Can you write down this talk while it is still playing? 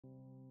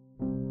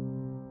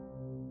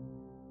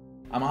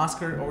I'm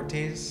Oscar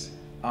Ortiz.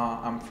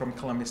 I'm from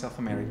Colombia, South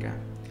America.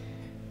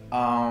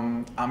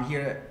 I'm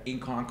here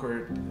in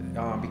Concord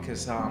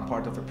because I'm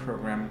part of a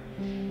program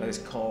that is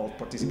called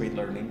Participate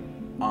Learning.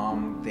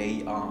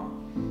 They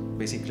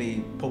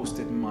basically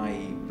posted my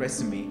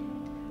resume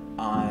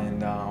on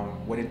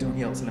Wellington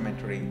Hills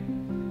Elementary.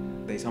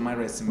 They saw my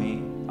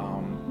resume.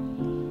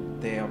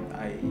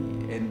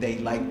 And they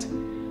liked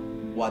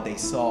what they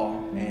saw,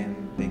 and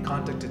they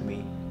contacted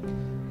me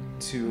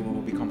to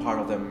become part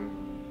of them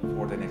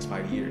for the next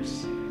 5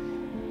 years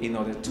in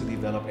order to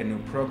develop a new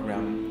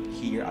program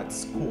here at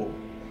school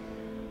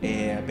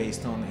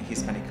based on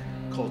Hispanic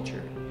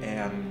culture.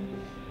 And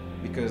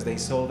because they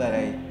saw that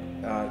I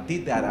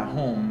did that at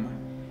home,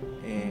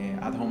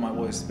 I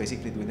was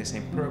basically doing the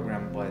same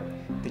program but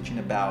teaching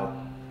about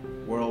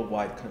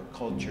worldwide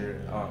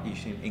culture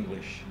using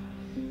English.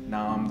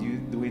 Now I'm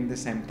doing the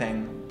same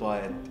thing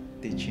but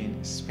teaching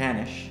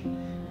Spanish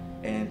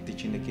and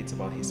teaching the kids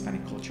about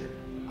Hispanic culture.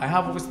 I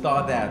have always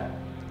thought that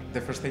the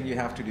first thing you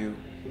have to do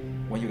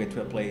when you get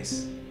to a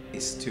place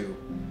is to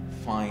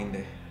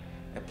find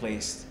a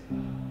place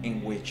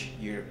in which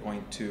you're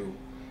going to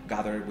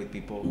gather with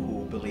people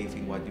who believe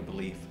in what you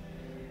believe.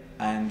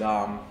 And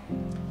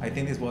I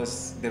think this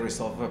was the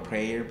result of a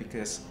prayer,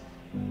 because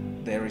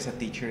there is a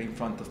teacher in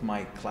front of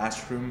my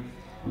classroom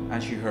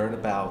and she heard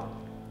about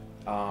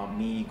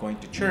me going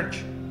to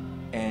church,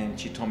 and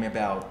she told me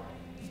about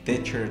the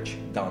church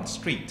down the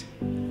street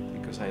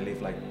because I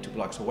live like 2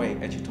 blocks away,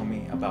 and she told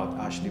me about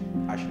Ashley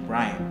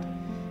Bryant,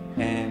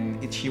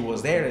 and she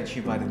was there and she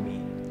invited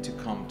me to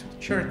come to the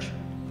church.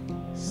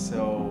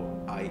 So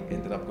I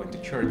ended up going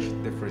to church.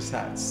 The first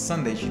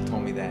Sunday she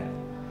told me that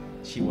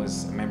she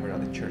was a member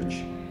of the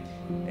church,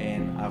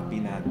 and I've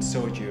been at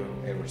SOJO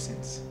ever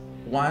since.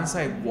 Once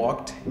I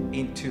walked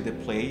into the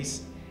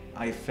place,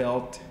 I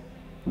felt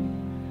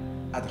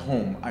at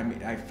home.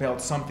 I felt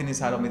something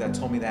inside of me that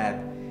told me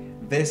that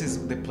this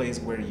is the place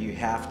where you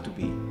have to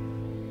be.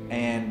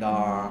 And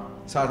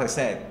so as I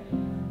said,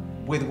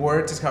 with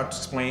words it's hard to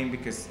explain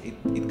because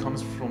it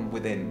comes from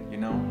within, you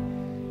know?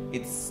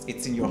 It's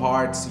in your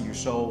heart, it's in your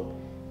soul,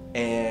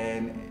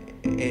 and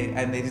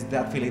it is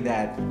that feeling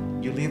that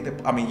you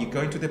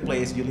go into the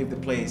place, you leave the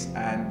place,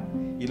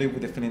 and you live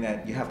with the feeling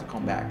that you have to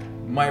come back.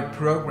 My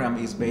program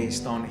is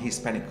based on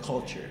Hispanic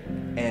culture,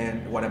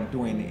 and what I'm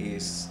doing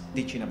is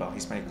teaching about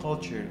Hispanic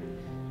culture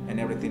and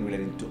everything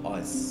related to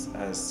us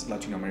as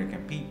Latin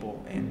American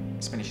people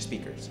and Spanish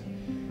speakers.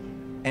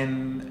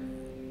 And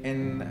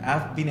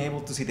I've been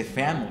able to see the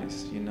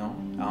families, you know,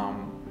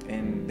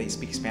 and they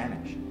speak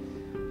Spanish.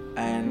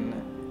 And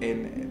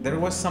there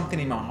was something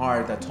in my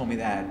heart that told me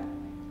that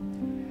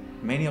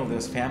many of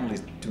those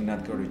families do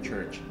not go to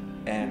church,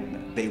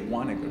 and they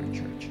want to go to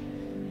church.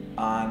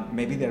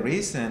 Maybe the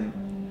reason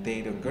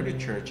they don't go to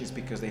church is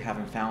because they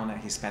haven't found a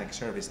Hispanic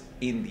service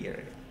in the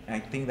area. And I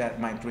think that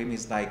my dream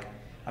is like,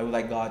 I would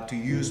like God to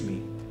use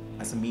me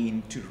as a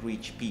means to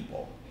reach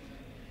people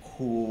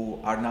who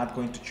are not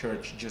going to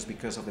church just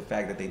because of the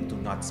fact that they do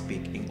not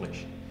speak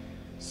English.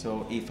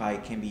 So if I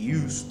can be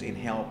used in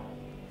help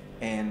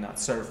and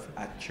serve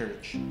at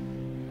church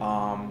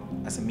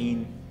as a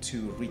means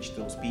to reach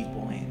those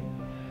people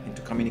and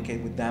to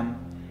communicate with them,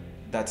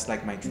 that's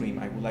like my dream.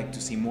 I would like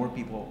to see more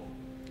people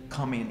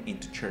coming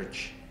into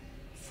church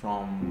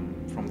from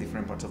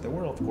different parts of the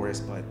world, of course,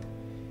 but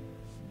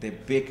the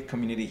big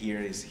community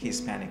here is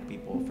Hispanic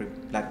people from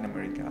Latin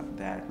America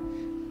that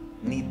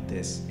need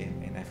this,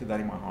 and I feel that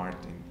in my heart,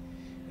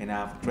 and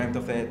I've dreamt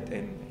of it.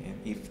 And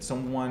if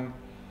someone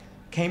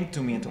came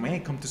to me and told me, hey,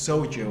 come to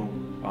SOJO,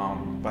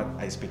 but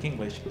I speak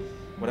English,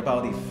 what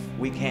about if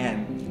we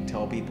can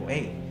tell people,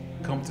 hey,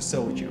 come to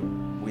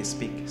SOJO, we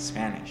speak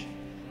Spanish,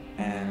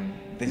 and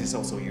this is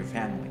also your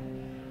family,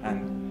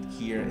 and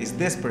here is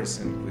this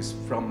person who is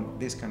from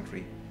this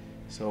country,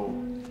 so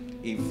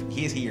if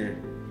he's here,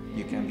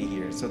 you can be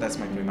here. So that's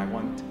my dream. I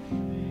want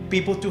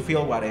people to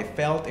feel what I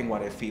felt and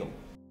what I feel.